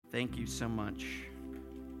Thank you so much.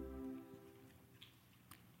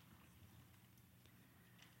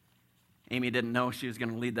 Amy didn't know she was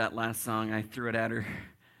going to lead that last song. I threw it at her.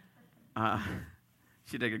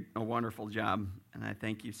 She did a wonderful job, and I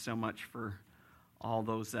thank you so much for all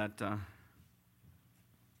those that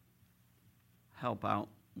help out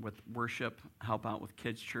with worship, help out with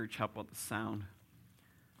kids' church, help out with the sound.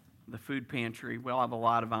 The food pantry, we'll have a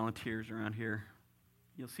lot of volunteers around here.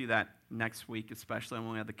 You'll see that next week, especially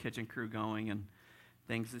when we have the kitchen crew going and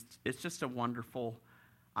things. It's just a wonderful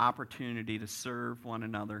opportunity to serve one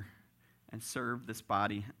another and serve this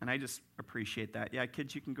body. And I just appreciate that. Yeah,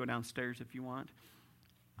 kids, you can go downstairs if you want.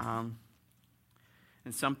 And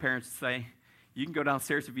some parents say, you can go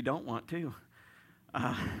downstairs if you don't want to.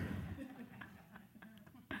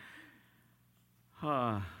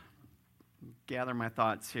 Gather my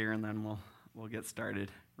thoughts here, and then we'll get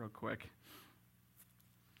started real quick.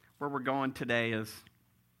 Where we're going today is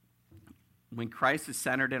when Christ is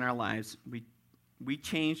centered in our lives, we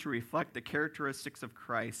change to reflect the characteristics of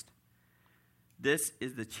Christ. This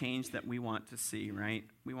is the change that we want to see, right?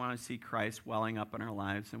 We want to see Christ welling up in our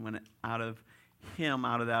lives, and when out of Him,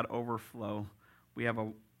 out of that overflow, we have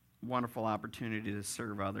a wonderful opportunity to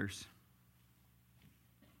serve others.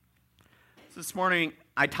 So this morning,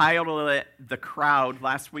 I titled it The Crowd.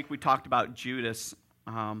 Last week we talked about Judas.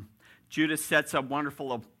 Judas sets a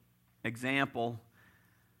wonderful example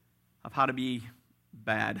of how to be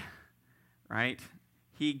bad, right?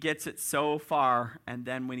 He gets it so far, and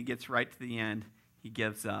then when he gets right to the end, he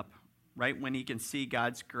gives up. Right when he can see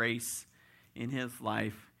God's grace in his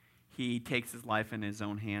life, he takes his life in his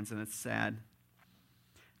own hands, and it's sad.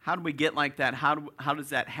 How do we get like that? How does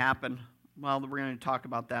that happen? Well, we're going to talk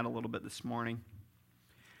about that a little bit this morning.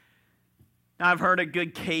 Now, I've heard a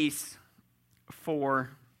good case for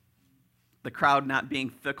the crowd not being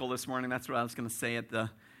fickle this morning. That's what I was going to say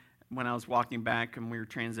when I was walking back and we were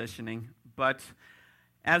transitioning. But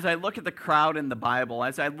as I look at the crowd in the Bible,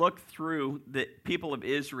 as I look through the people of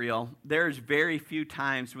Israel, there's very few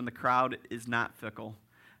times when the crowd is not fickle.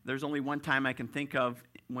 There's only one time I can think of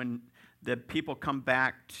when the people come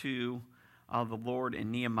back to the Lord in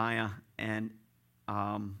Nehemiah and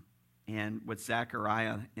with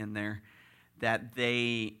Zechariah in there, that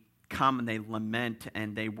they come and they lament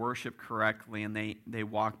and they worship correctly and they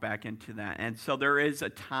walk back into that. And so there is a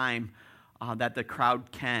time that the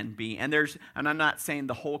crowd can be. And I'm not saying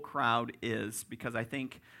the whole crowd is, because I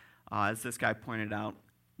think, as this guy pointed out,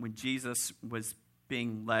 when Jesus was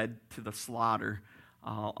being led to the slaughter,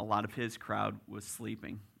 a lot of his crowd was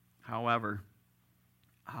sleeping. However,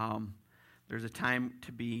 there's a time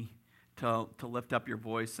to lift up your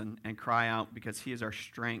voice and cry out, because he is our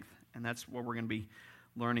strength. And that's what we're going to be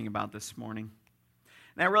learning about this morning.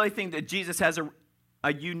 And I really think that Jesus has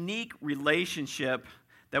a unique relationship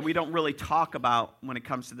that we don't really talk about when it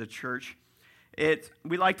comes to the church.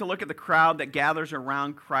 We like to look at the crowd that gathers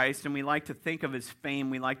around Christ, and we like to think of his fame.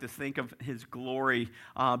 We like to think of his glory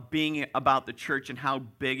being about the church and how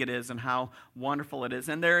big it is and how wonderful it is.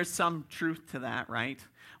 And there is some truth to that, right?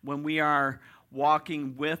 When we are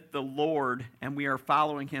walking with the Lord and we are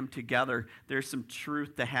following him together, there's some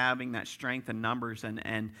truth to having that strength in numbers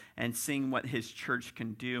and seeing what his church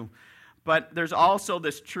can do. But there's also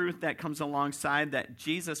this truth that comes alongside that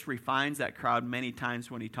Jesus refines that crowd many times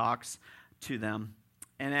when he talks to them.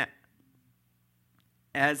 And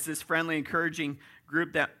as this friendly, encouraging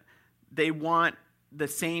group, that they want the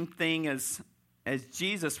same thing as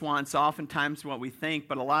Jesus wants, oftentimes what we think,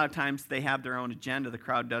 but a lot of times they have their own agenda, the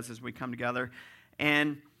crowd does, as we come together.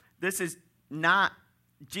 And this is not,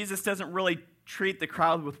 Jesus doesn't really treat the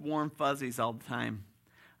crowd with warm fuzzies all the time.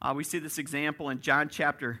 We see this example in John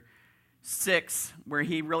chapter 6, where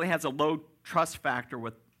he really has a low trust factor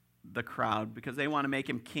with the crowd, because they want to make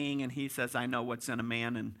him king, and he says, I know what's in a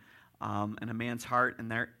man and a man's heart,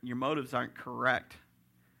 and your motives aren't correct.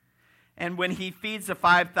 And when he feeds the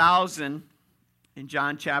 5,000 in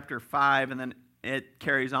John chapter 5, and then it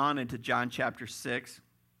carries on into John chapter 6,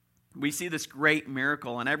 we see this great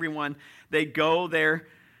miracle, and everyone, they go there.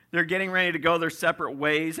 They're getting ready to go their separate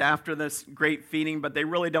ways after this great feeding, but they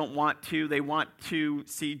really don't want to. They want to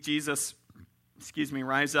see Jesus,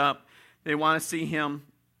 rise up. They want to see him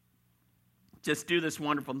just do this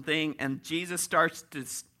wonderful thing. And Jesus starts to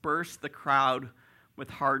disperse the crowd with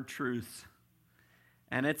hard truths.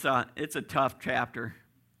 And it's a tough chapter.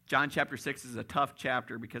 John chapter 6 is a tough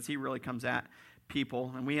chapter because he really comes at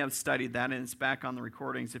people. And we have studied that, and it's back on the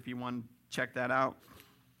recordings if you want to check that out.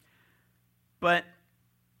 But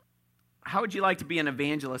how would you like to be an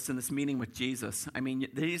evangelist in this meeting with Jesus? I mean,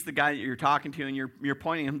 he's the guy that you're talking to, and you're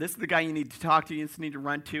pointing him. This is the guy you need to talk to, you just need to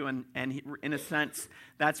run to, and he, in a sense,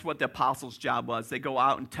 that's what the apostles' job was. They go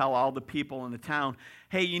out and tell all the people in the town,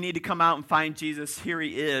 hey, you need to come out and find Jesus. Here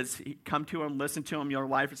he is. Come to him, listen to him. Your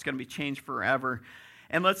life is going to be changed forever.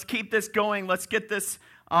 And let's keep this going. Let's get this,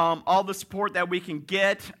 all the support that we can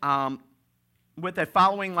get. With a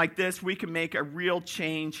following like this, we can make a real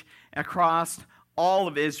change across all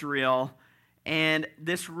of Israel. And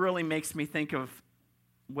this really makes me think of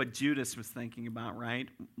what Judas was thinking about, right?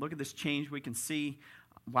 Look at this change we can see.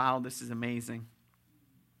 Wow, this is amazing.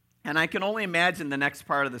 And I can only imagine the next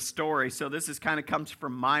part of the story. So this is kind of comes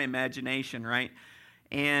from my imagination, right?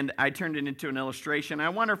 And I turned it into an illustration. I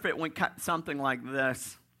wonder if it went something like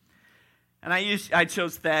this. And I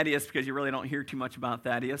chose Thaddeus because you really don't hear too much about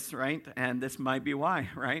Thaddeus, right? And this might be why,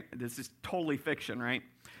 right? This is totally fiction, right?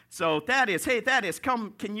 So Thaddeus, hey Thaddeus,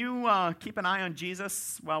 come, can you keep an eye on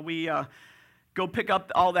Jesus while we go pick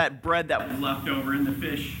up all that bread that was left over and the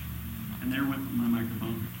fish? And there went my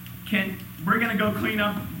microphone. We're going to go clean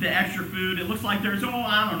up the extra food. It looks like there's,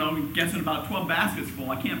 I don't know, I'm guessing about 12 baskets full.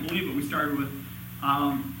 I can't believe it. We started with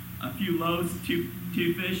a few loaves, two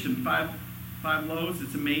fish, and five loaves.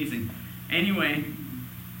 It's amazing. Anyway,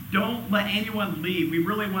 don't let anyone leave. We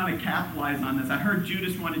really want to capitalize on this. I heard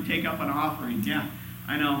Judas wanted to take up an offering. Yeah,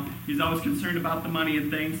 I know. He's always concerned about the money and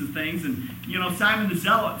things. And Simon the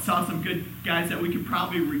Zealot saw some good guys that we could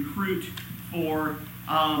probably recruit for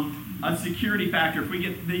a security factor. If we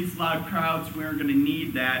get these loud crowds, we're going to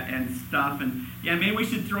need that and stuff. And yeah, maybe we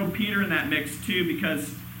should throw Peter in that mix too,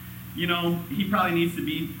 because he probably needs to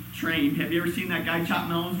be trained. Have you ever seen that guy chop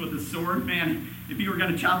melons with a sword? Man, if he were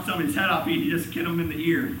going to chop somebody's head off, he'd just hit him in the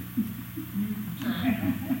ear.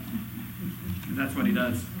 That's what he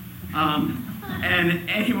does. And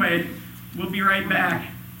anyway, we'll be right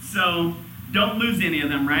back. So don't lose any of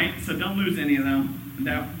them, right? So don't lose any of them.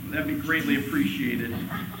 That'd be greatly appreciated.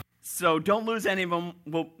 So don't lose any of them.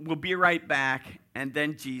 We'll be right back. And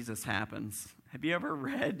then Jesus happens. Have you ever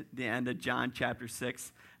read the end of John chapter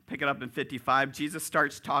 6? Pick it up in 55. Jesus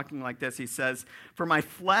starts talking like this. He says, "For my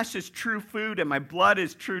flesh is true food and my blood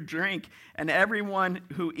is true drink, and everyone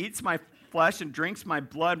who eats my flesh and drinks my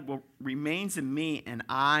blood remains in me and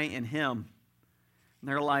I in him." And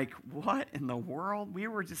they're like, what in the world? We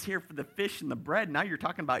were just here for the fish and the bread. Now you're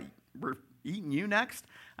talking about we're eating you next?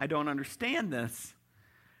 I don't understand this,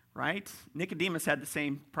 right? Nicodemus had the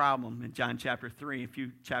same problem in John chapter 3, a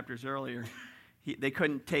few chapters earlier. They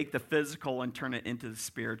couldn't take the physical and turn it into the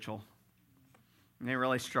spiritual. And they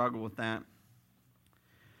really struggled with that.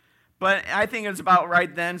 But I think it was about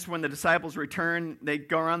right then when the disciples return, they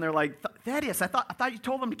go around, they're like, Thaddeus, I thought you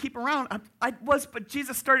told them to keep around. I was, but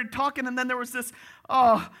Jesus started talking, and then there was this,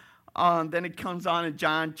 then it comes on in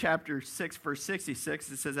John chapter 6, verse 66.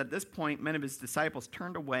 It says, "At this point, many of his disciples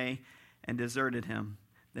turned away and deserted him.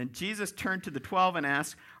 Then Jesus turned to the 12 and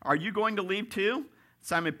asked, 'Are you going to leave too?'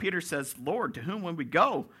 Simon Peter says, 'Lord, to whom will we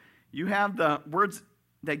go? You have the words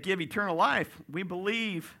that give eternal life. We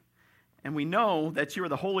believe and we know that you are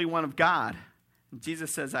the Holy One of God.' And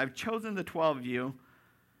Jesus says, 'I've chosen the 12 of you,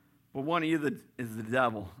 but one of you is the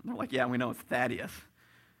devil.' And they're like, 'Yeah, we know it's Thaddeus.'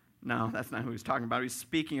 No, that's not who he's talking about. He's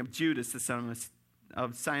speaking of Judas, the son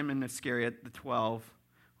of Simon Iscariot, the 12,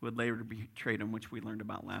 who would later betray him, which we learned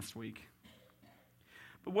about last week.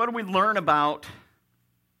 But what do we learn about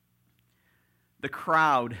the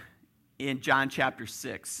crowd in John chapter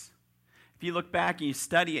 6? If you look back and you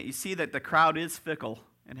study it, you see that the crowd is fickle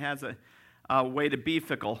and has a way to be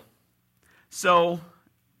fickle. So,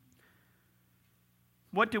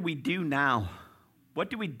 what do we do now? What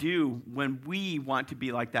do we do when we want to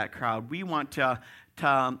be like that crowd? We want to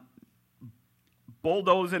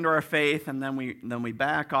bulldoze into our faith, and then we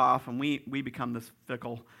back off, and we become this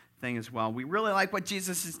fickle thing as well. We really like what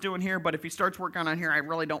Jesus is doing here, but if he starts working on here, I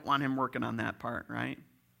really don't want him working on that part, right?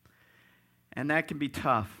 And that can be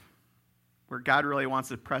tough, where God really wants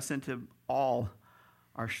to press into all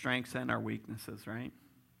our strengths and our weaknesses, right?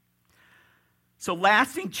 So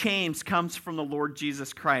lasting change comes from the Lord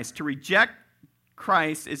Jesus Christ. To reject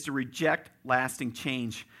Christ is to reject lasting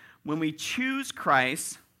change. When we choose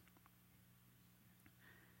Christ,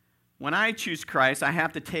 when I choose Christ, I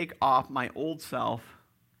have to take off my old self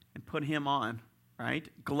and put him on, right?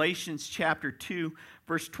 Galatians chapter 2,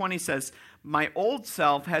 verse 20 says, "My old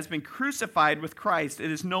self has been crucified with Christ.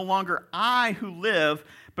 It is no longer I who live,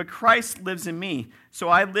 but Christ lives in me. So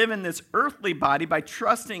I live in this earthly body by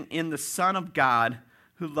trusting in the Son of God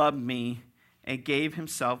who loved me and gave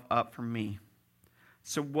himself up for me."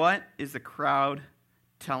 So what is the crowd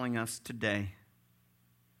telling us today?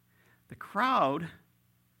 The crowd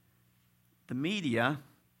the media,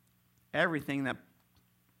 everything that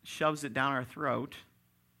shoves it down our throat,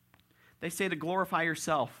 they say to glorify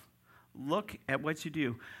yourself. Look at what you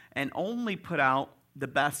do and only put out the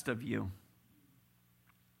best of you.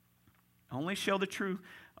 Only show the truth,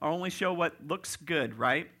 or only show what looks good,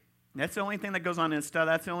 right? That's the only thing that goes on Insta.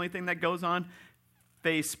 That's the only thing that goes on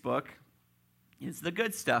Facebook. Is the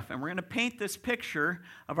good stuff. And we're going to paint this picture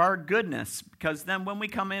of our goodness, because then when we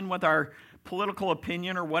come in with our political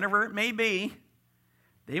opinion or whatever it may be,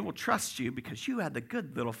 they will trust you because you had the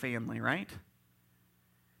good little family, right?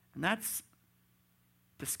 And that's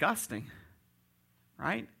disgusting,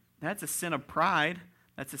 right? That's a sin of pride.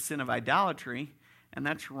 That's a sin of idolatry, and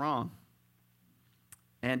that's wrong.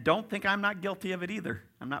 And don't think I'm not guilty of it either.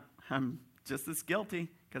 I'm just as guilty,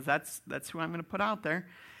 because that's who I'm going to put out there.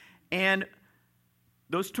 And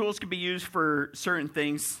those tools can be used for certain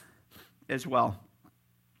things as well.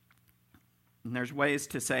 And there's ways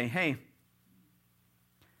to say, hey,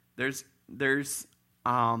 there's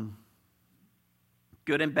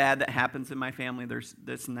good and bad that happens in my family. There's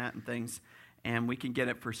this and that and things. And we can get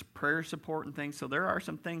it for prayer support and things. So there are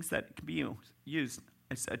some things that can be used.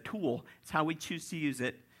 It's a tool. It's how we choose to use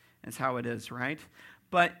it. It's how it is, right?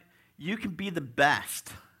 But you can be the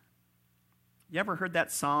best. You ever heard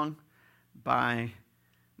that song by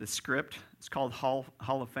The Script? It's called Hall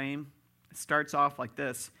of Fame. It starts off like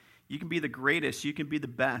this. You can be the greatest. You can be the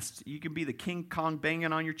best. You can be the King Kong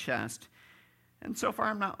banging on your chest. And so far,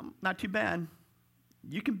 I'm not too bad.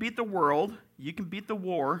 You can beat the world. You can beat the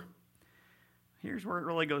war. Here's where it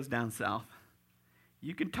really goes down south.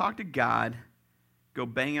 You can talk to God, go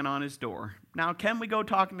banging on his door. Now, can we go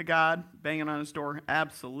talking to God, banging on his door?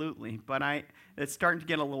 Absolutely. But it's starting to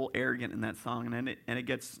get a little arrogant in that song, and it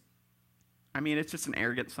gets, it's just an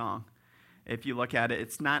arrogant song. If you look at it,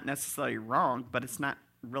 it's not necessarily wrong, but it's not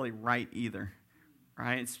really right either,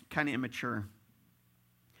 right? It's kind of immature.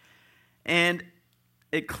 And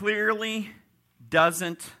it clearly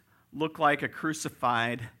doesn't look like a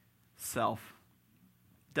crucified self.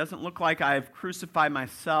 It doesn't look like I've crucified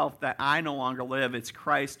myself, that I no longer live. It's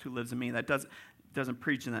Christ who lives in me. That doesn't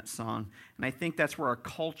preach in that song. And I think that's where our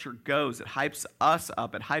culture goes. It hypes us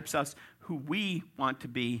up. It hypes us who we want to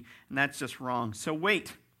be, and that's just wrong. So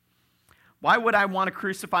wait. Why would I want to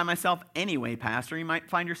crucify myself anyway, Pastor? You might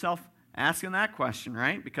find yourself asking that question,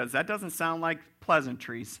 right? Because that doesn't sound like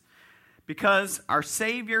pleasantries. Because our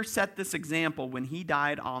Savior set this example when he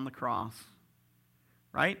died on the cross,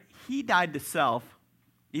 right? He died to self,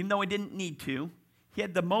 even though he didn't need to. He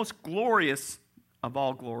had the most glorious of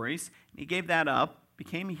all glories. He gave that up,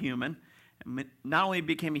 became a human. And not only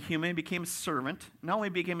became a human, he became a servant. Not only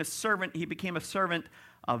became a servant, he became a servant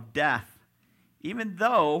of death. Even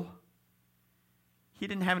though he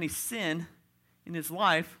didn't have any sin in his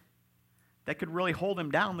life that could really hold him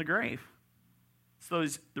down in the grave. So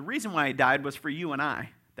the reason why he died was for you and I,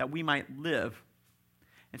 that we might live.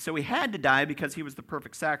 And so he had to die because he was the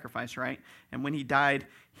perfect sacrifice, right? And when he died,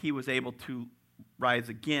 he was able to rise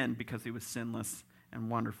again because he was sinless and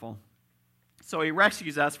wonderful. So he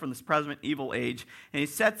rescues us from this present evil age, and he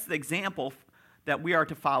sets the example that we are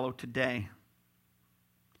to follow today.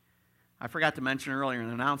 I forgot to mention earlier in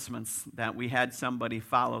the announcements that we had somebody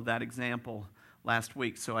follow that example last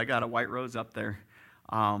week. So I got a white rose up there.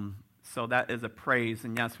 So that is a praise.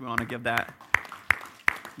 And yes, we want to give that.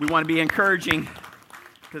 We want to be encouraging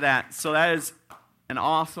to that. So that is an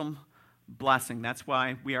awesome blessing. That's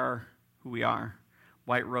why we are who we are.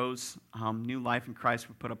 White Rose, New Life in Christ.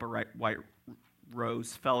 We put up a white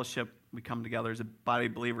rose. Fellowship, we come together as a body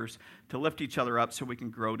of believers to lift each other up so we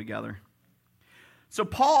can grow together. So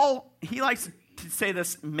Paul, he likes to say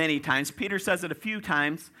this many times. Peter says it a few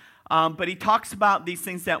times, but he talks about these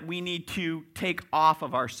things that we need to take off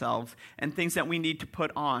of ourselves and things that we need to put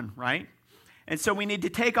on, right? And so we need to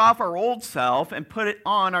take off our old self and put it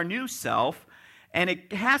on our new self, and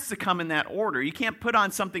it has to come in that order. You can't put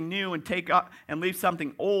on something new and take off and leave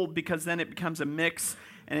something old, because then it becomes a mix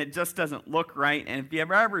and it just doesn't look right. And if you've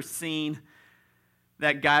ever seen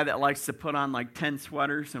that guy that likes to put on like 10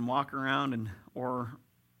 sweaters and walk around, or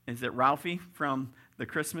is it Ralphie from the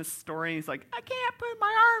Christmas Story? He's like, I can't put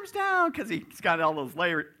my arms down, because he's got all those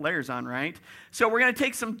layers on, right? So we're going to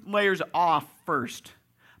take some layers off first.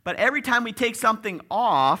 But every time we take something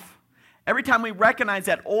off, every time we recognize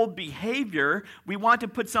that old behavior, we want to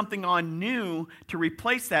put something on new to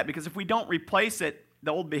replace that, because if we don't replace it,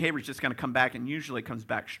 the old behavior is just going to come back, and usually comes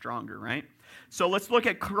back stronger, right? So let's look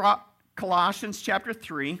at Colossians chapter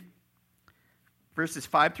 3, verses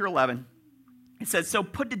 5 through 11. It says, so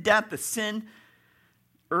put to death the sin,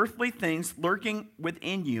 earthly things lurking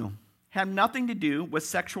within you. Have nothing to do with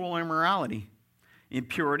sexual immorality.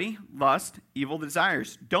 impurity, lust, evil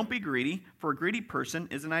desires. Don't be greedy, for a greedy person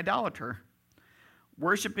is an idolater,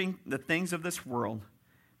 worshiping the things of this world.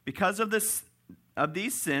 Because of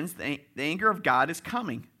these sins, the anger of God is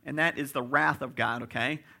coming, and that is the wrath of God,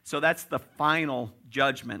 okay? So that's the final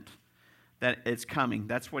judgment that is coming.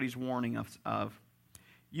 That's what he's warning us of.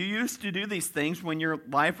 You used to do these things when your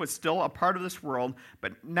life was still a part of this world,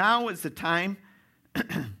 but now is the time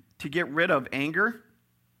to get rid of anger,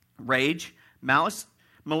 rage, malice,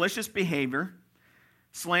 malicious behavior,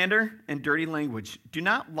 slander, and dirty language. Do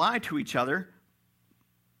not lie to each other,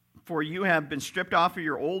 for you have been stripped off of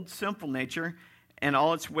your old sinful nature and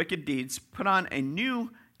all its wicked deeds. Put on a new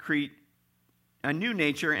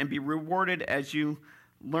nature and be rewarded as you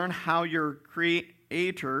learn how your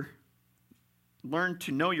Creator, learn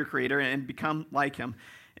to know your Creator and become like Him.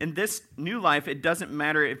 In this new life, it doesn't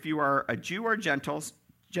matter if you are a Jew or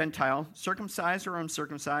Gentile, circumcised or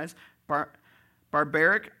uncircumcised,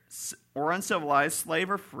 barbaric or uncivilized,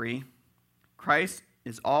 slave or free. Christ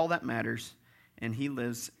is all that matters, and He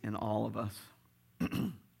lives in all of us.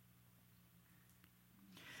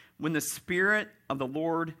 When the Spirit of the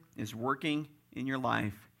Lord is working in your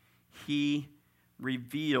life, He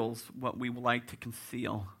reveals what we would like to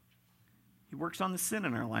conceal. He works on the sin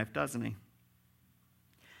in our life, doesn't He?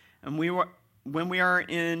 And when we are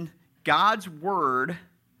in God's Word,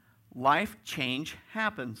 life change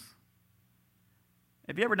happens.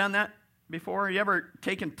 Have you ever done that before? Have you ever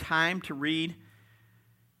taken time to read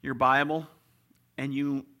your Bible and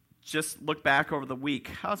you just look back over the week?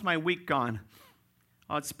 How's my week gone?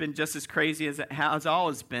 Oh, it's been just as crazy as it has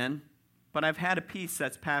always been, but I've had a peace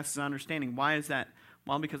that's passes understanding. Why is that?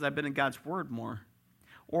 Well, because I've been in God's Word more.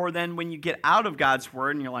 Or then when you get out of God's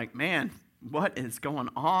Word and you're like, man, what is going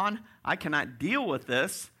on? I cannot deal with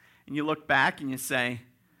this. And you look back and you say,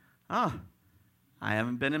 oh, I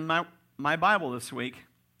haven't been in my Bible this week.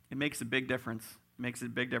 It makes a big difference. It makes a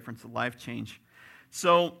big difference, a life change.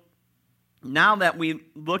 So now that we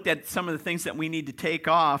looked at some of the things that we need to take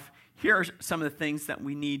off, here are some of the things that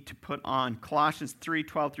we need to put on. Colossians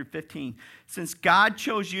 3:12 through 15. Since God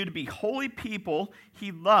chose you to be holy people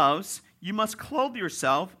He loves, you must clothe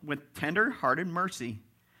yourself with tender-hearted mercy,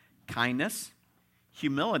 kindness,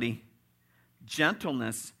 humility,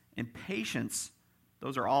 gentleness, and patience.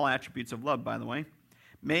 Those are all attributes of love, by the way.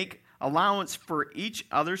 Make allowance for each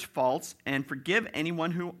other's faults and forgive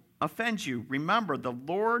anyone who offends you. Remember, the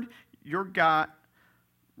Lord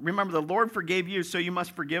forgave you, so you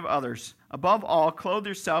must forgive others. Above all, clothe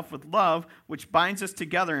yourself with love, which binds us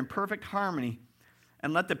together in perfect harmony.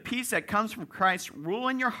 And let the peace that comes from Christ rule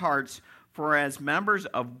in your hearts, for as members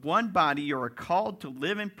of one body you are called to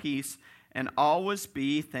live in peace and always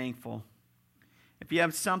be thankful. If you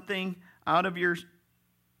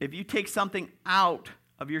take something out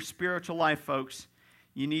of your spiritual life, folks,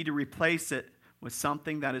 you need to replace it with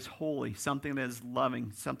something that is holy, something that is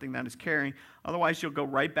loving, something that is caring. Otherwise, you'll go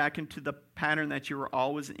right back into the pattern that you were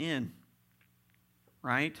always in,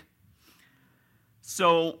 right?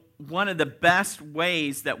 So one of the best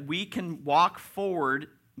ways that we can walk forward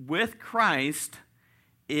with Christ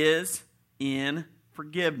is in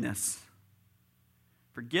forgiveness.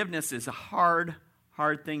 Forgiveness is a hard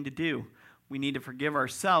thing to do. We need to forgive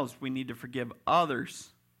ourselves. We need to forgive others.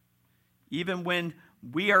 Even when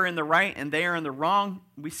we are in the right and they are in the wrong,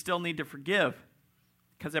 we still need to forgive,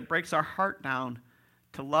 because it breaks our heart down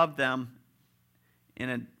to love them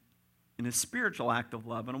in a spiritual act of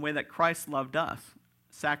love, in a way that Christ loved us,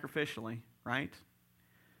 sacrificially, right?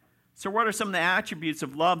 So what are some of the attributes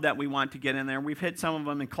of love that we want to get in there? We've hit some of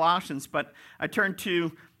them in Colossians, but I turn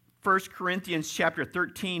to 1 Corinthians chapter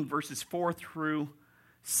 13, verses 4 through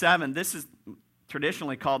 7. This is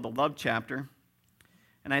traditionally called the love chapter.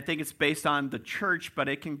 And I think it's based on the church, but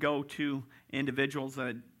it can go to individuals, that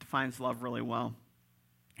it defines love really well.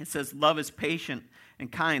 It says, love is patient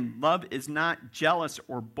and kind. Love is not jealous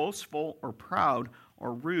or boastful or proud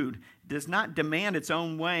or rude. It does not demand its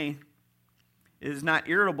own way. It is not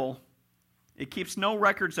irritable. It keeps no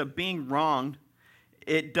records of being wronged.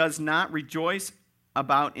 It does not rejoice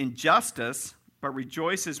about injustice, but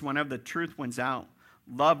rejoices whenever the truth wins out.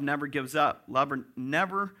 Love never gives up. Love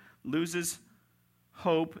never loses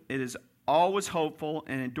hope. It is always hopeful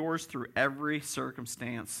and endures through every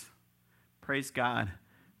circumstance. Praise God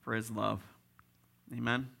for His love.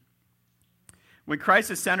 Amen. When Christ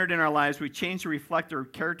is centered in our lives, we change to reflect the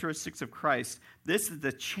characteristics of Christ. This is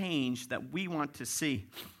the change that we want to see.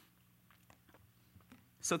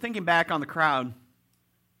 So thinking back on the crowd,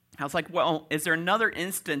 I was like, well, is there another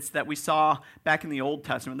instance that we saw back in the Old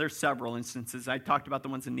Testament? There's several instances. I talked about the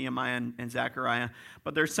ones in Nehemiah and Zechariah,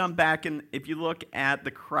 but there's some back in, if you look at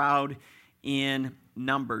the crowd in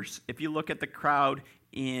numbers. If you look at the crowd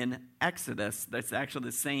in Exodus, that's actually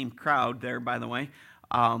the same crowd there, by the way.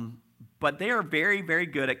 But they are very, very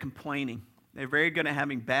good at complaining. They're very good at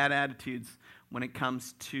having bad attitudes when it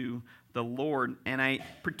comes to the Lord. And I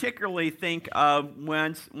particularly think of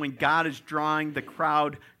when God is drawing the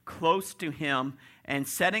crowd close to him and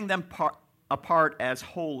setting them apart as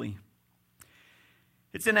holy.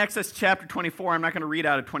 It's in Exodus chapter 24. I'm not going to read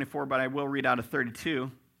out of 24, but I will read out of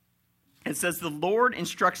 32. It says, the Lord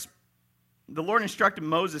instructed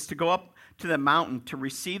Moses to go up to the mountain to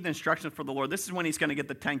receive the instructions for the Lord. This is when he's going to get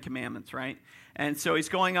the 10 Commandments, right? And so he's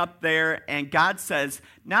going up there, and God says,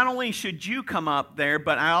 not only should you come up there,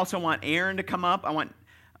 but I also want Aaron to come up. I want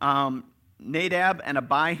Nadab and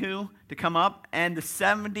Abihu to come up, and the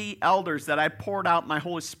 70 elders that I poured out my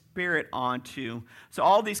Holy Spirit onto. So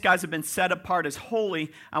all these guys have been set apart as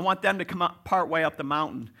holy. I want them to come up part way up the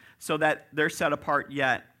mountain so that they're set apart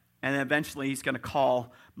yet. And then eventually he's going to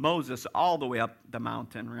call Moses all the way up the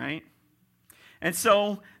mountain, right? And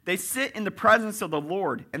so they sit in the presence of the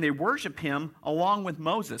Lord and they worship him along with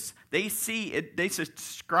Moses. They see it, they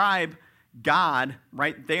describe God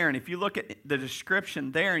right there. And if you look at the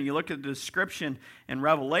description there and you look at the description in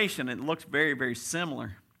Revelation, it looks very, very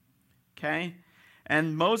similar. Okay?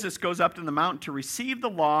 And Moses goes up to the mountain to receive the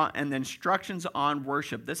law and the instructions on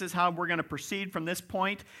worship. This is how we're going to proceed from this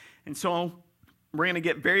point. And so we're going to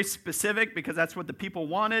get very specific because that's what the people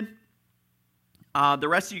wanted. The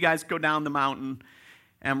rest of you guys go down the mountain,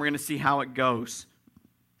 and we're going to see how it goes.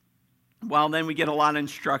 Well, then we get a lot of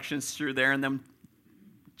instructions through there, and then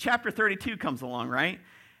chapter 32 comes along, right?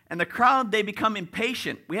 And the crowd, they become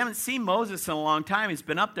impatient. We haven't seen Moses in a long time. He's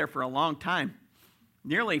been up there for a long time,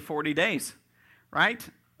 nearly 40 days, right?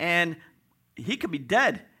 And he could be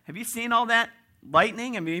dead. Have you seen all that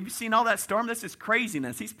lightning? I mean, have you seen all that storm? This is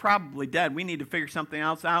craziness. He's probably dead. We need to figure something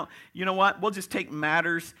else out. You know what? We'll just take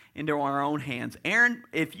matters into our own hands. Aaron,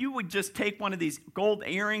 if you would just take one of these gold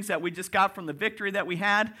earrings that we just got from the victory that we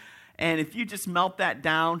had, and if you just melt that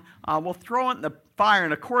down, we'll throw it in the fire.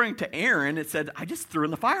 And according to Aaron, it said, I just threw it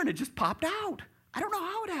in the fire and it just popped out. I don't know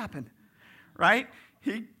how it happened, right?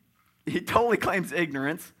 He totally claims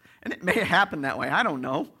ignorance, and it may have happened that way. I don't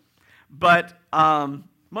know. But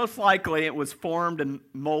most likely it was formed and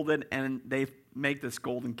molded, and they make this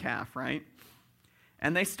golden calf, right?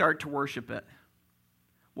 And they start to worship it.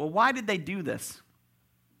 Well, why did they do this?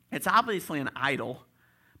 It's obviously an idol,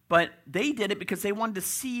 but they did it because they wanted to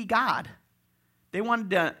see God. They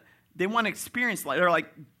want to experience, they're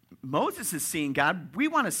like, Moses is seeing God. We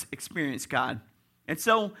want to experience God. And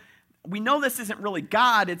so we know this isn't really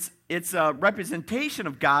God. It's a representation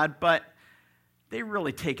of God, but they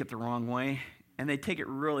really take it the wrong way. And they take it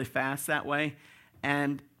really fast that way.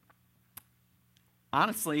 And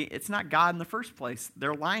honestly, it's not God in the first place.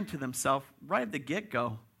 They're lying to themselves right at the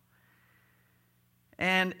get-go.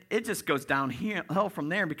 And it just goes downhill from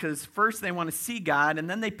there because first they want to see God, and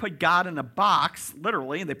then they put God in a box,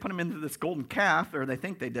 literally. They put him into this golden calf, or they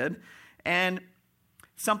think they did, and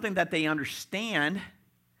something that they understand.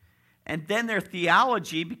 And then their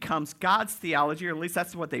theology becomes God's theology, or at least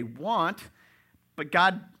that's what they want. But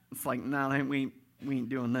God, it's like, no, we ain't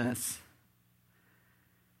doing this.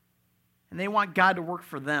 And they want God to work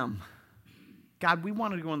for them. God, we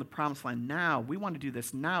want to go in the promised land now. We want to do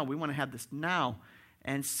this now. We want to have this now.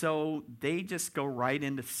 And so they just go right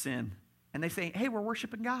into sin. And they say, hey, we're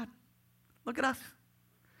worshiping God. Look at us.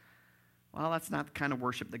 Well, that's not the kind of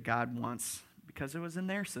worship that God wants because it was in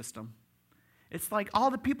their system. It's like all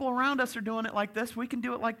the people around us are doing it like this. We can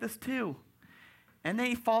do it like this too. And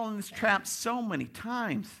they fall in this trap so many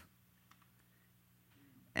times.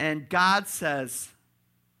 And God says,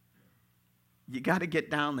 you got to get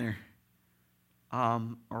down there,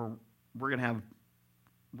 or we're gonna have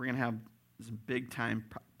some big time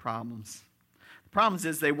problems. The problem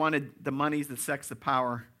is they wanted the money, the sex, the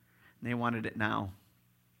power, and they wanted it now.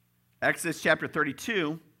 Exodus chapter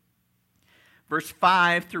 32, verse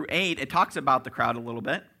 5 through 8, it talks about the crowd a little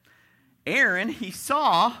bit. Aaron, he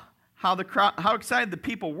saw how excited the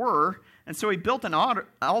people were, and so he built an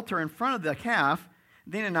altar in front of the calf.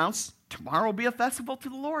 Then announced, tomorrow will be a festival to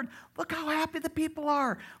the Lord. Look how happy the people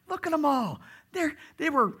are. Look at them all. They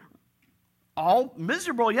were all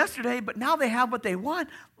miserable yesterday, but now they have what they want.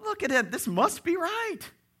 Look at it. This must be right.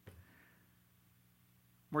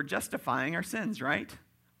 We're justifying our sins, right?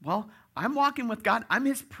 Well, I'm walking with God. I'm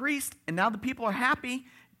his priest, and now the people are happy.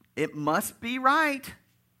 It must be right.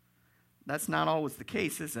 That's not always the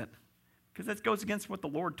case, is it? Because that goes against what the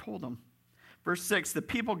Lord told them. Verse 6, the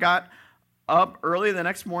people got up early the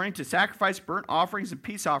next morning to sacrifice burnt offerings and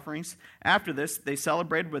peace offerings. After this, they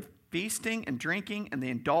celebrated with feasting and drinking, and they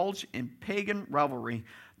indulged in pagan revelry.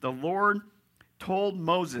 The Lord told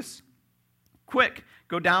Moses, "Quick,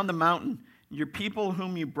 go down the mountain. Your people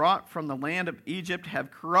whom you brought from the land of Egypt have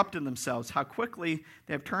corrupted themselves. How quickly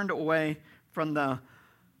they have turned away from the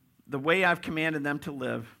way I've commanded them to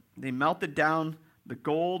live. They melted down the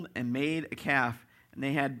gold and made a calf, and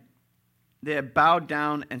they had bowed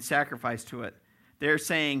down and sacrificed to it. They're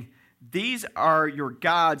saying, 'These are your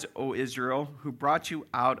gods, O Israel, who brought you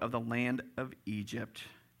out of the land of Egypt.'"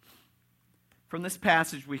 From this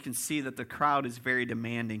passage, we can see that the crowd is very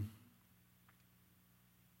demanding.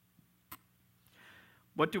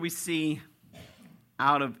 What do we see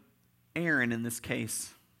out of Aaron in this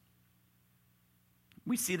case?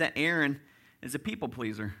 We see that Aaron is a people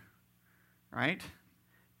pleaser, right?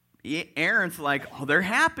 Aaron's like, "Oh, they're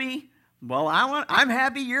happy. Well, I'm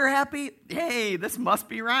happy, you're happy. Hey, this must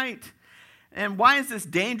be right." And why is this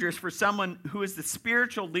dangerous for someone who is the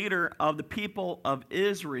spiritual leader of the people of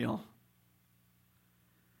Israel?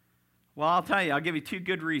 Well, I'll tell you, I'll give you two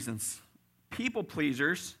good reasons. People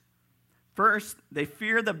pleasers, first, they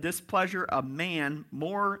fear the displeasure of man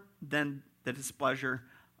more than the displeasure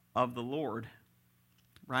of the Lord,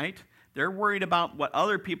 right? They're worried about what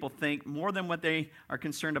other people think more than what they are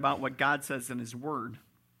concerned about what God says in His Word.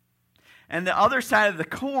 And the other side of the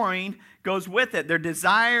coin goes with it. Their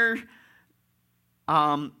desire,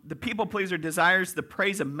 the people pleaser desires the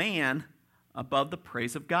praise of man above the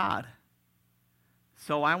praise of God.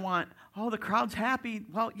 So I want, the crowd's happy.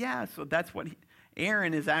 Well, yeah, so that's what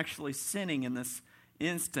Aaron is actually sinning in this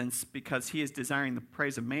instance, because he is desiring the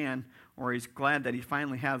praise of man, or he's glad that he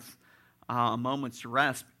finally has a moment's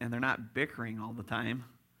rest and they're not bickering all the time.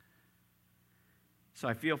 So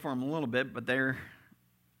I feel for him a little bit, but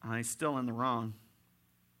he's still in the wrong.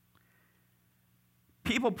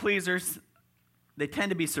 People pleasers, they tend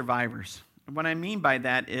to be survivors. And what I mean by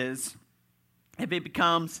that is, if it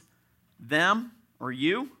becomes them or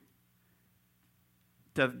you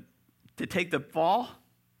to take the fall,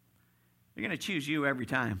 they're going to choose you every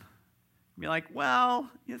time. Be like, "Well,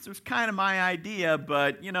 this was kind of my idea,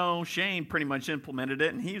 but, Shane pretty much implemented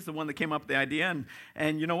it, and he's the one that came up with the idea,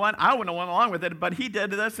 and you know what? I wouldn't have went along with it, but he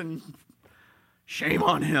did this, and shame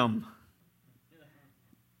on him."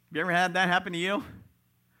 You ever had that happen to you?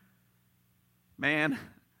 Man,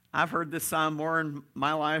 I've heard this song more in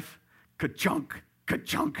my life. Ka-chunk,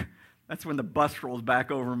 ka-chunk. That's when the bus rolls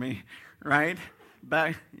back over me, right?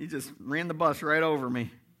 He just ran the bus right over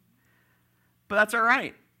me. But that's all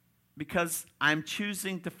right, because I'm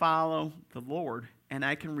choosing to follow the Lord, and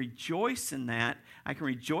I can rejoice in that. I can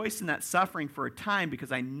rejoice in that suffering for a time,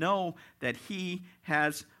 because I know that He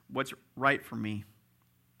has what's right for me.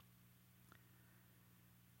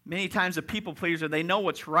 Many times a people pleaser, they know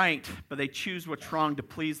what's right, but they choose what's wrong to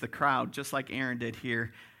please the crowd, just like Aaron did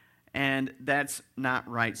here. And that's not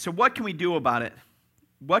right. So what can we do about it?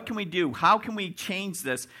 What can we do? How can we change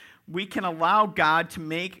this? We can allow God to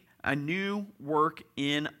make a new work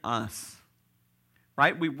in us.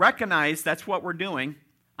 Right? We recognize that's what we're doing.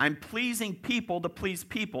 I'm pleasing people to please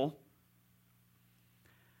people.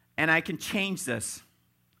 And I can change this.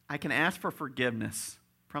 I can ask for forgiveness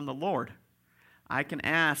from the Lord. I can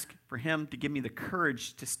ask for Him to give me the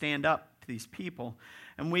courage to stand up to these people.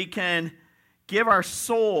 And we can give our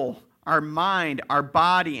soul, our mind, our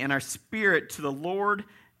body, and our spirit to the Lord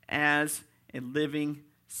as a living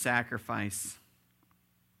sacrifice.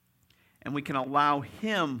 And we can allow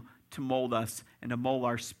Him to mold us and to mold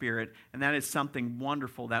our spirit. And that is something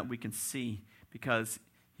wonderful that we can see, because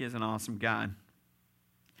He is an awesome God.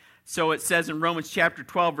 So it says in Romans chapter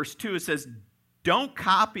 12, verse 2, it says, "Don't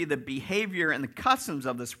copy the behavior and the customs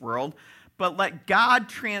of this world, but let God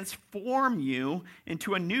transform you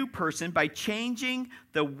into a new person by changing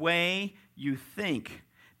the way you think.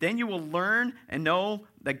 Then you will learn and know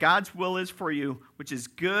that God's will is for you, which is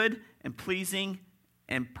good and pleasing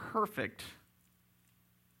and perfect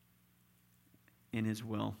in His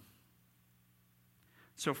will."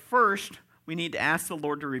 So first, we need to ask the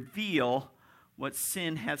Lord to reveal what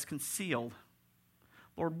sin has concealed.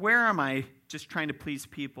 Lord, where am I just trying to please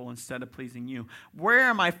people instead of pleasing You? Where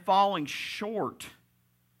am I falling short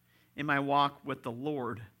in my walk with the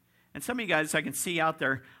Lord? And some of you guys I can see out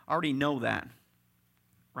there already know that,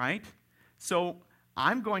 right? So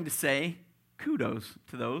I'm going to say kudos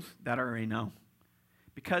to those that already know,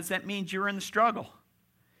 because that means you're in the struggle.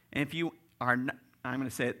 And if you are not, I'm going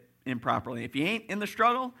to say it improperly, if you ain't in the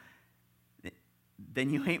struggle, then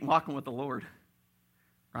you ain't walking with the Lord,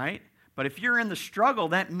 right? But if you're in the struggle,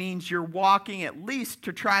 that means you're walking at least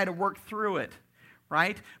to try to work through it,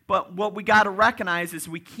 right? But what we got to recognize is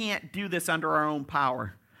we can't do this under our own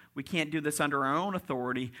power. We can't do this under our own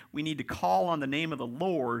authority. We need to call on the name of the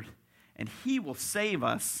Lord, and he will save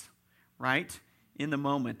us, right, in the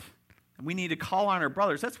moment. And we need to call on our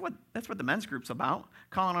brothers. That's what the men's group's about,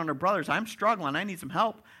 calling on our brothers. I'm struggling. I need some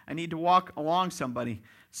help. I need to walk along somebody.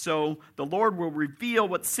 So the Lord will reveal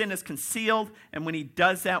what sin is concealed, and when he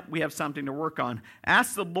does that, we have something to work on.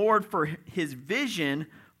 Ask the Lord for his vision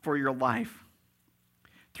for your life.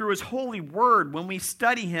 Through his holy word, when we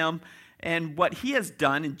study him and what he has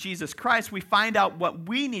done in Jesus Christ, we find out what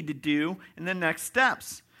we need to do in the next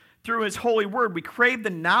steps. Through his holy word, we crave the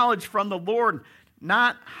knowledge from the Lord,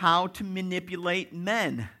 not how to manipulate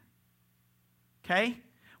men. Okay?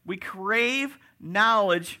 We crave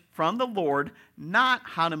knowledge from the Lord, not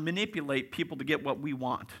how to manipulate people to get what we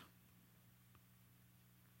want.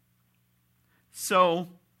 So,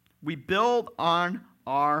 we build on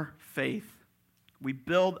our faith. We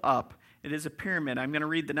build up. It is a pyramid. I'm going to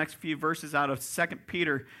read the next few verses out of 2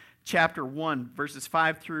 Peter chapter 1, verses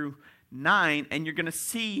 5 through 9, and you're going to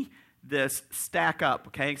see this stack up,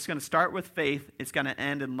 okay? It's going to start with faith. It's going to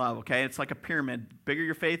end in love, okay? It's like a pyramid. The bigger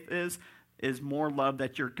your faith is more love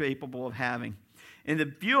that you're capable of having. In the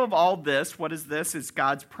view of all this, what is this? It's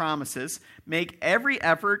God's promises. Make every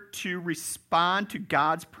effort to respond to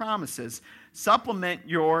God's promises. Supplement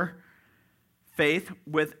your faith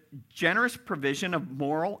with generous provision of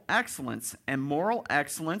moral excellence, and moral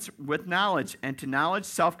excellence with knowledge, and to knowledge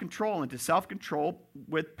self-control, and to self-control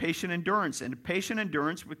with patient endurance, and to patient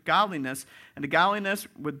endurance with godliness, and to godliness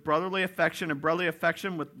with brotherly affection, and brotherly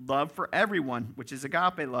affection with love for everyone, which is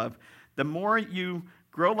agape love. The more you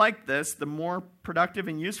grow like this, the more productive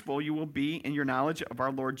and useful you will be in your knowledge of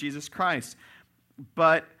our Lord Jesus Christ.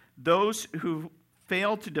 But those who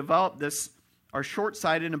fail to develop this are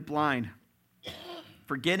short-sighted and blind,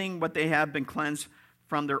 forgetting what they have been cleansed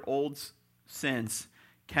from their old sins.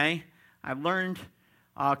 Okay? I learned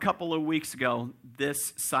a couple of weeks ago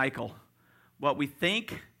this cycle. What we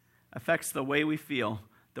think affects the way we feel.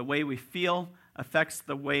 The way we feel affects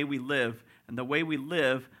the way we live. And the way we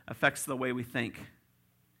live affects the way we think.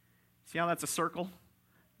 See how that's a circle?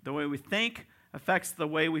 The way we think affects the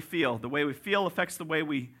way we feel. The way we feel affects the way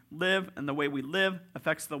we live. And the way we live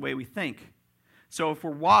affects the way we think. So if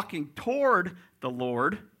we're walking toward the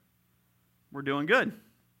Lord, we're doing good.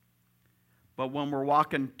 But when we're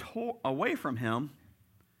walking away from him,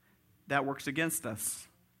 that works against us.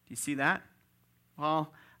 Do you see that?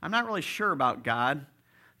 Well, I'm not really sure about God,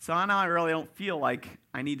 so I really don't feel like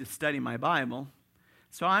I need to study my Bible.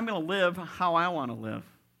 So I'm going to live how I want to live.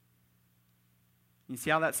 You see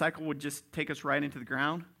how that cycle would just take us right into the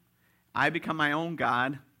ground? I become my own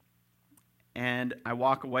God, and I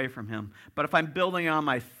walk away from him. But if I'm building on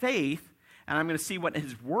my faith, and I'm going to see what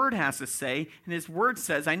his word has to say, and his word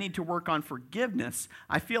says I need to work on forgiveness.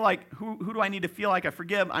 I feel like, who do I need to feel like I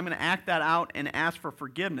forgive? I'm going to act that out and ask for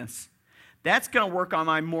forgiveness. That's going to work on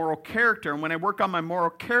my moral character. And when I work on my moral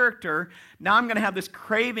character, now I'm going to have this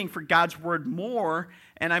craving for God's word more,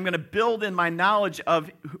 and I'm going to build in my knowledge of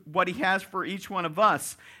what he has for each one of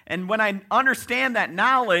us. And when I understand that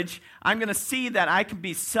knowledge, I'm going to see that I can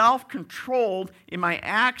be self-controlled in my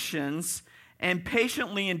actions and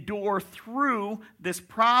patiently endure through this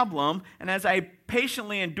problem. And as I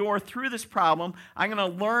patiently endure through this problem, I'm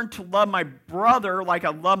going to learn to love my brother like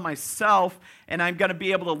I love myself, and I'm going to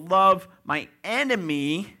be able to love my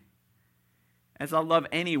enemy as I love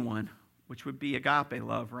anyone, which would be agape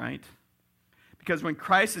love, right? Because when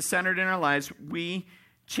Christ is centered in our lives, we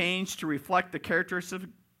change to reflect the characteristics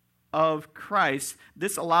of Christ.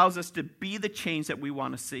 This allows us to be the change that we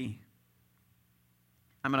want to see.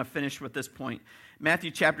 I'm going to finish with this point.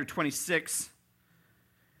 Matthew chapter 26.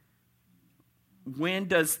 When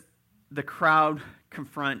does the crowd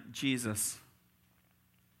confront Jesus?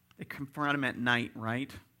 They confront him at night,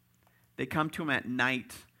 right? They come to him at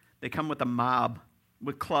night. They come with a mob,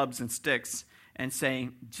 with clubs and sticks, and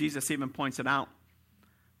saying, Jesus even points it out,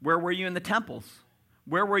 where were you in the temples?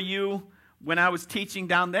 Where were you when I was teaching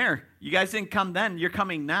down there? You guys didn't come then. You're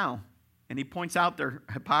coming now. And he points out their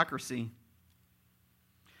hypocrisy.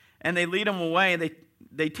 And they lead him away.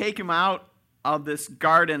 They take him out of this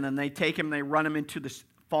garden, and they take him, they run him into this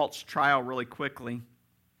false trial really quickly.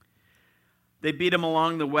 They beat him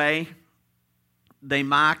along the way. They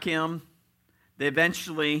mock him. They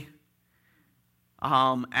eventually,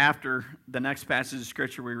 after the next passage of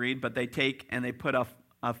Scripture we read, but they take and they put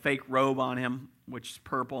a fake robe on him, which is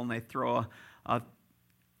purple, and they throw a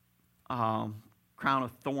crown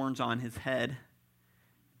of thorns on his head.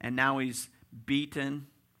 And now he's beaten.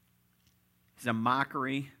 He's a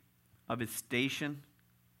mockery of his station.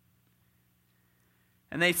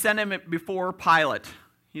 And they send him before Pilate.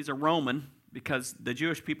 He's a Roman. because the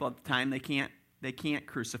Jewish people at the time, they can't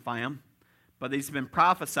crucify him. But he's been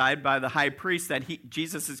prophesied by the high priest that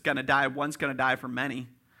Jesus is going to die. One's going to die for many,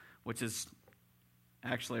 which is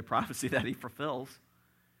actually a prophecy that he fulfills,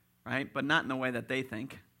 right? But not in the way that they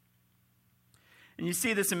think. And you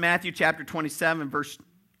see this in Matthew chapter 27, verse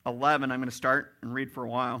 11. I'm going to start and read for a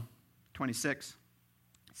while. 26.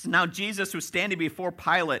 So now Jesus was standing before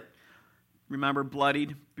Pilate. Remember,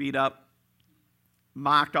 bloodied, beat up,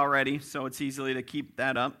 mocked already, so it's easy to keep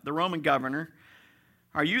that up. The Roman governor.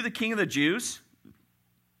 Are you the king of the Jews?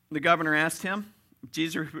 The governor asked him.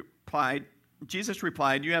 Jesus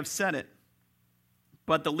replied, you have said it.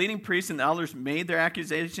 But the leading priests and the elders made their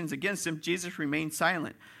accusations against him. Jesus remained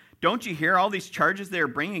silent. Don't you hear all these charges they are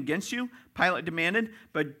bringing against you? Pilate demanded.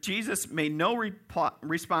 But Jesus made no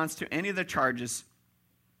response to any of the charges,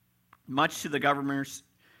 much to the governor's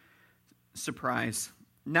surprise.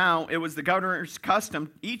 Now, it was the governor's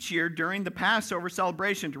custom each year during the Passover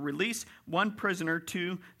celebration to release one prisoner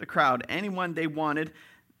to the crowd, anyone they wanted.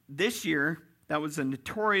 This year, that was a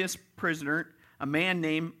notorious prisoner, a man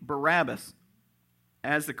named Barabbas.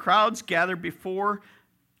 As the crowds gathered before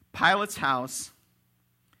Pilate's house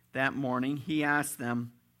that morning, he asked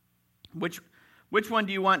them, which one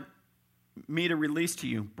do you want me to release to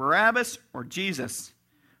you, Barabbas or Jesus,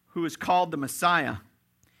 who is called the Messiah?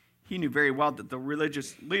 He knew very well that the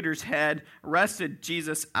religious leaders had arrested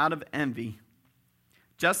Jesus out of envy.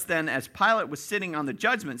 Just then, as Pilate was sitting on the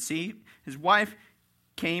judgment seat, his wife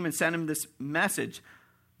came and sent him this message.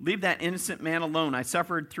 Leave that innocent man alone. I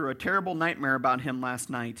suffered through a terrible nightmare about him last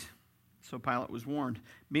night. So Pilate was warned.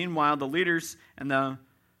 Meanwhile, the leaders and the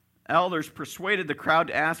elders persuaded the crowd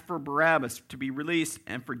to ask for Barabbas to be released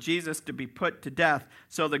and for Jesus to be put to death.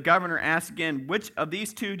 So the governor asked again, which of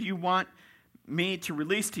these two do you want me to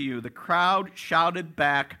release to you? The crowd shouted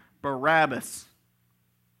back, Barabbas.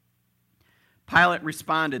 Pilate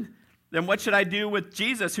responded, then what should I do with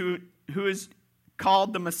Jesus who is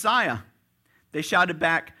called the Messiah? They shouted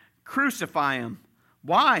back, crucify him.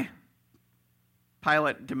 Why?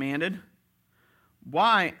 Pilate demanded.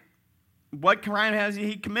 Why? What crime has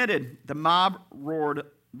he committed? The mob roared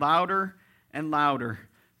louder and louder.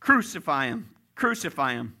 Crucify him,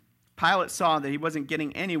 crucify him. Pilate saw that he wasn't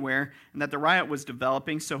getting anywhere and that the riot was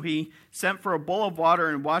developing, so he sent for a bowl of water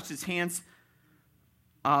and washed his hands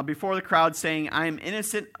before the crowd, saying, I am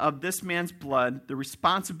innocent of this man's blood. The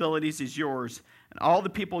responsibility is yours. And all the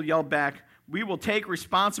people yelled back, we will take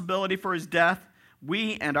responsibility for his death,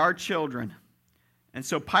 we and our children. And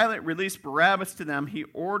so Pilate released Barabbas to them. He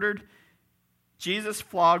ordered Jesus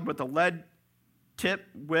flogged with a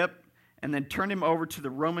lead-tipped whip and then turned him over to the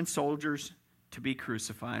Roman soldiers to be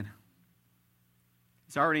crucified.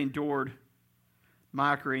 He's already endured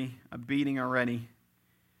mockery, a beating already.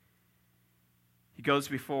 He goes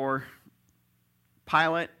before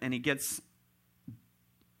Pilate and he gets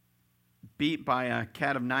beat by a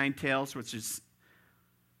cat of nine tails, which is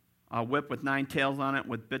a whip with 9 tails on it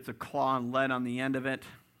with bits of claw and lead on the end of it.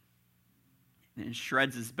 And it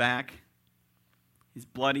shreds his back. He's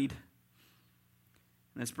bloodied.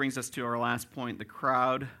 And this brings us to our last point. The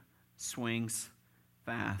crowd swings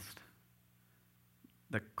fast.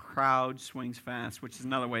 The crowd swings fast, which is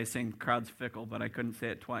another way of saying the crowd's fickle, but I couldn't say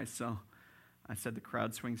it twice, so I said the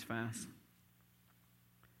crowd swings fast.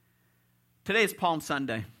 Today is Palm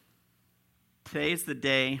Sunday. Today is the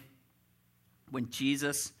day when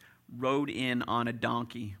Jesus rode in on a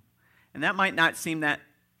donkey. And that might not seem that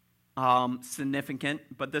significant,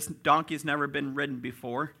 but this donkey has never been ridden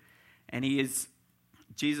before. And Jesus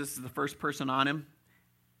is the first person on him.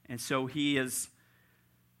 And so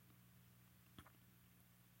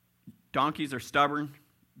donkeys are stubborn.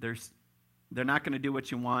 They're not going to do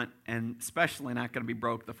what you want, and especially not going to be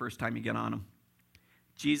broke the first time you get on them.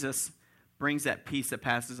 Jesus brings that peace that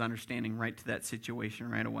passes understanding right to that situation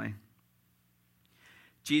right away.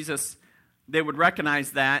 Jesus, they would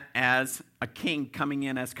recognize that as a king coming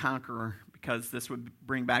in as conqueror, because this would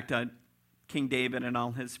bring back to King David and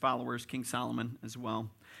all his followers, King Solomon as well.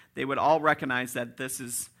 They would all recognize that this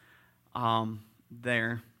is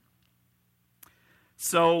there.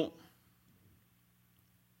 So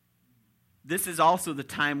this is also the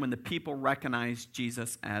time when the people recognized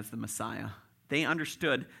Jesus as the Messiah. They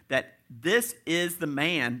understood that this is the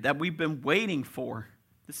man that we've been waiting for.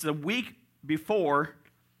 This is a week before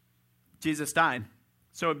Jesus died.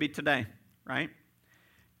 So it would be today, right?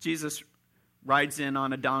 Jesus rides in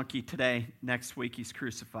on a donkey today. Next week he's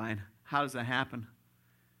crucified. How does that happen?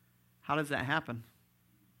 How does that happen?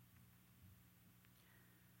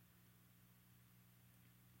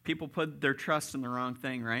 People put their trust in the wrong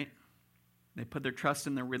thing, right? They put their trust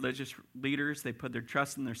in their religious leaders. They put their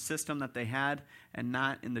trust in their system that they had and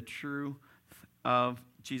not in the truth of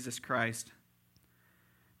Jesus Christ.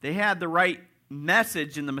 They had the right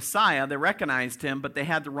message in the Messiah. They recognized him, but they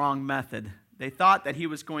had the wrong method. They thought that he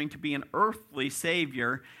was going to be an earthly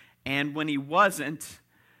Savior, and when he wasn't,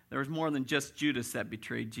 there was more than just Judas that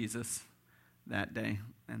betrayed Jesus that day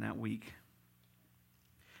and that week.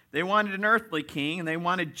 They wanted an earthly king, and they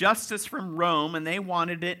wanted justice from Rome, and they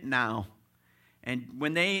wanted it now. And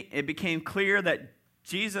when it became clear that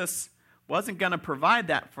Jesus wasn't going to provide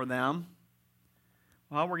that for them,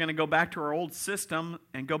 well, we're going to go back to our old system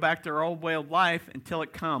and go back to our old way of life until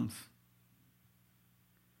it comes.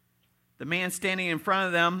 The man standing in front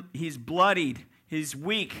of them, he's bloodied, he's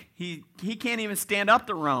weak, he can't even stand up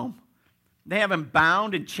to Rome. They have him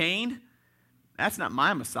bound and chained. That's not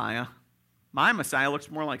my Messiah. My Messiah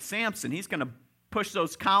looks more like Samson. He's going to push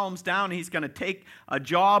those columns down. He's going to take a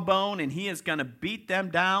jawbone and he is going to beat them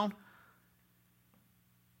down.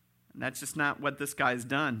 And that's just not what this guy's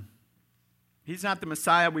done. He's not the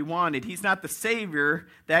Messiah we wanted. He's not the Savior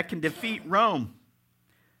that can defeat Rome.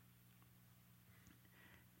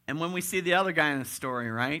 And when we see the other guy in the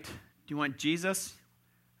story, right? Do you want Jesus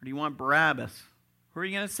or do you want Barabbas? Who are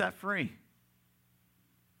you going to set free?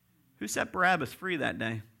 Who set Barabbas free that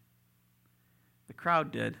day? The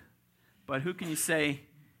crowd did. But who can you say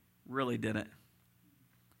really did it?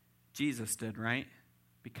 Jesus did, right?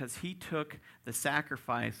 Because he took the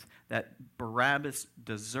sacrifice that Barabbas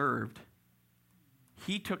deserved.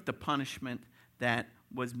 He took the punishment that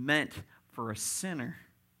was meant for a sinner.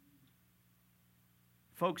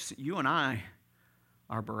 Folks, you and I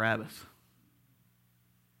are Barabbas.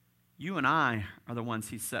 You and I are the ones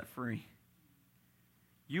he set free.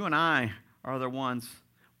 You and I are the ones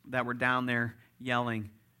that were down there yelling,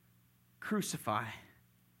 "Crucify,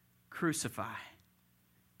 crucify,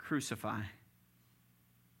 crucify."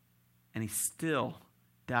 And he still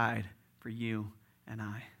died for you and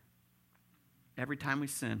I. Every time we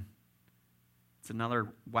sin, it's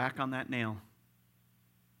another whack on that nail.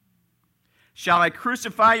 Shall I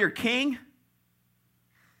crucify your king?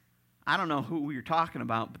 I don't know who you're talking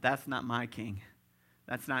about, but that's not my king.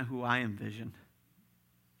 That's not who I envisioned.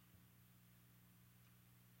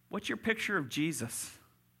 What's your picture of Jesus?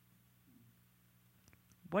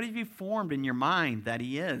 What have you formed in your mind that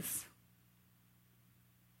he is?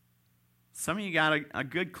 Some of you got a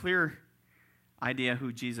good, clear idea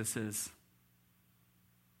who Jesus is.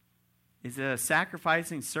 Is he a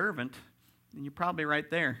sacrificing servant? And you're probably right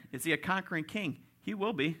there. Is he a conquering king? He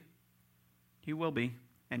will be. He will be.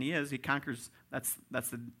 And he is. He conquers. That's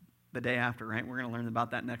the day after, right? We're going to learn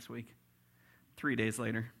about that next week. 3 days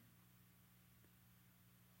later.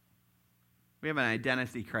 We have an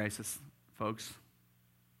identity crisis, folks.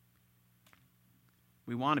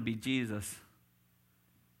 We want to be Jesus,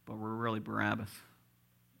 but we're really Barabbas.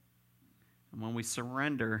 And when we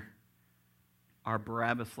surrender our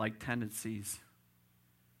Barabbas-like tendencies,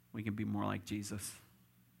 we can be more like Jesus.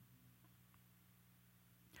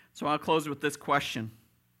 So I'll close with this question.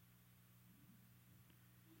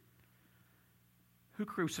 Who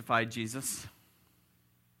crucified Jesus?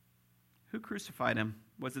 Who crucified him?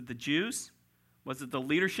 Was it the Jews? Was it the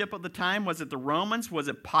leadership of the time? Was it the Romans? Was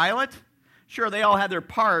it Pilate? Sure, they all had their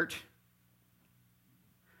part.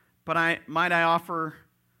 But might I offer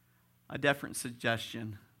a different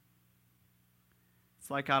suggestion? It's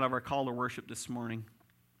like out of our call to worship this morning.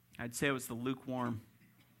 I'd say it was the lukewarm.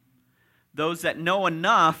 Those that know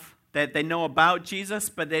enough that they know about Jesus,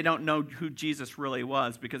 but they don't know who Jesus really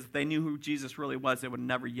was. Because if they knew who Jesus really was, they would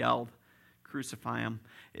never yelled, "Crucify him."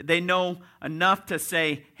 They know enough to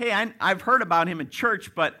say, "Hey, I've heard about him in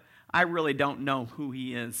church, but I really don't know who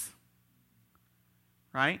he is."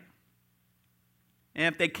 Right?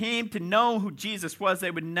 And if they came to know who Jesus was,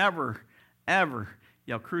 they would never, ever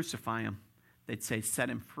yell, "Crucify him." They'd say, "Set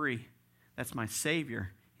him free. That's my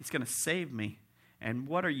Savior. He's going to save me. And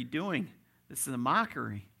what are you doing? This is a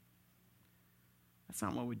mockery." That's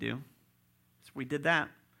not what we do. If we did that,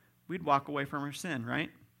 we'd walk away from our sin, right?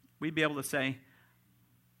 We'd be able to say,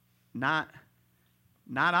 not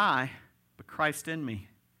I, but Christ in me.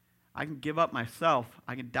 I can give up myself.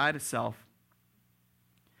 I can die to self.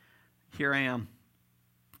 Here I am.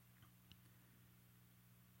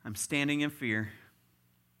 I'm standing in fear,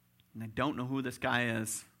 and I don't know who this guy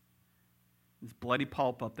is. This bloody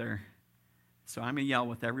pulp up there. So I'm going to yell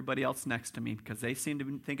with everybody else next to me because they seem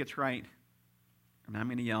to think it's right. And I'm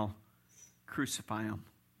going to yell, "Crucify him,"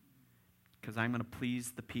 because I'm going to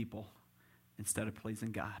please the people instead of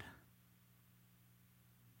pleasing God.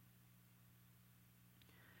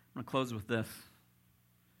 I'm going to close with this.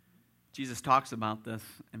 Jesus talks about this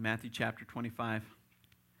in Matthew chapter 25.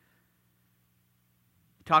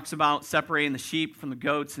 He talks about separating the sheep from the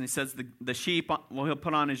goats, and he says the sheep, well, he'll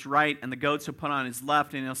put on his right, and the goats he'll put on his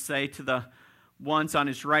left, and he'll say to the ones on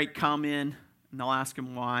his right, come in, and they'll ask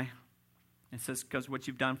him why. And it says, because what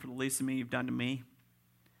you've done for the least of me, you've done to me.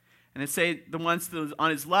 And it say the ones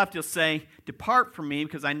on his left, he'll say, depart from me,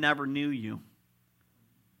 because I never knew you.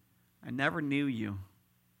 I never knew you.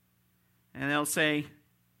 And they'll say,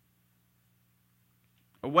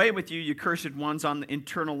 away with you, you cursed ones on the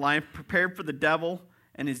eternal life, prepared for the devil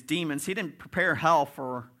and his demons. He didn't prepare hell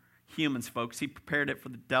for humans, folks. He prepared it for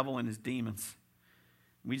the devil and his demons.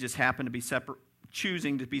 We just happen to be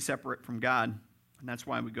choosing to be separate from God, and that's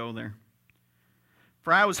why we go there.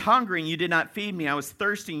 For I was hungry, and you did not feed me. I was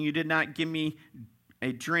thirsty, and you did not give me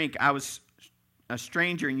a drink. I was a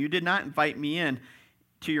stranger, and you did not invite me in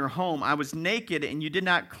to your home. I was naked, and you did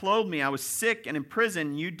not clothe me. I was sick and in prison,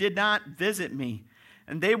 and you did not visit me.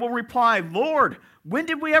 And they will reply, Lord, when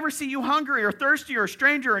did we ever see you hungry or thirsty or a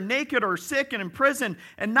stranger or naked or sick and in prison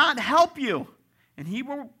and not help you? And he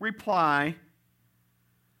will reply,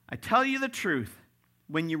 I tell you the truth.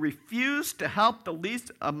 When you refuse to help the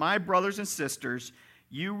least of my brothers and sisters,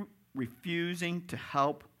 you refusing to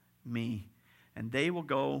help me. And they will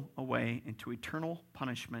go away into eternal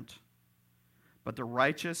punishment, but the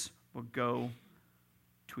righteous will go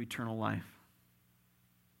to eternal life.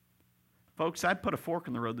 Folks, I put a fork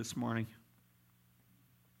in the road this morning.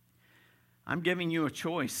 I'm giving you a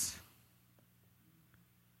choice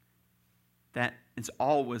that is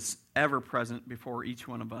always ever present before each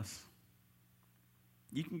one of us.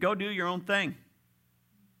 You can go do your own thing.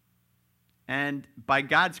 And by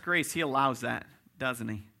God's grace, he allows that, doesn't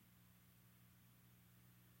he?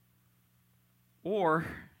 Or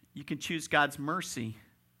you can choose God's mercy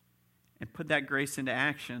and put that grace into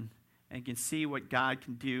action and can see what God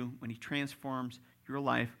can do when he transforms your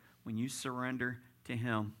life when you surrender to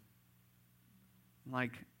him.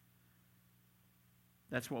 Like,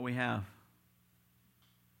 that's what we have.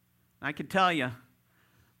 I can tell you,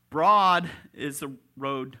 broad is the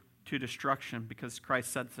road to destruction because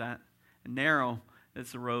Christ said that. And narrow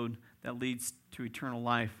is the road that leads to eternal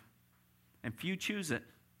life. And few choose it.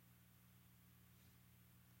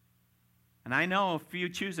 And I know if you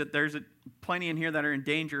choose it, there's plenty in here that are in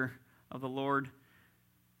danger of the Lord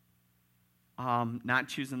not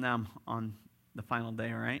choosing them on the final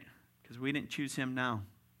day, all right? Because we didn't choose him now.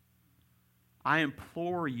 I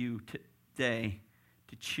implore you today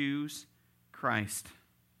to choose Christ.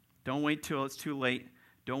 Don't wait till it's too late.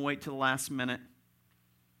 Don't wait till the last minute.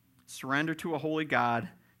 Surrender to a holy God.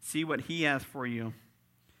 See what he has for you.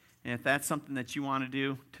 And if that's something that you want to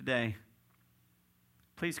do today,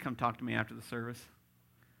 please come talk to me after the service.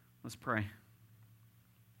 Let's pray.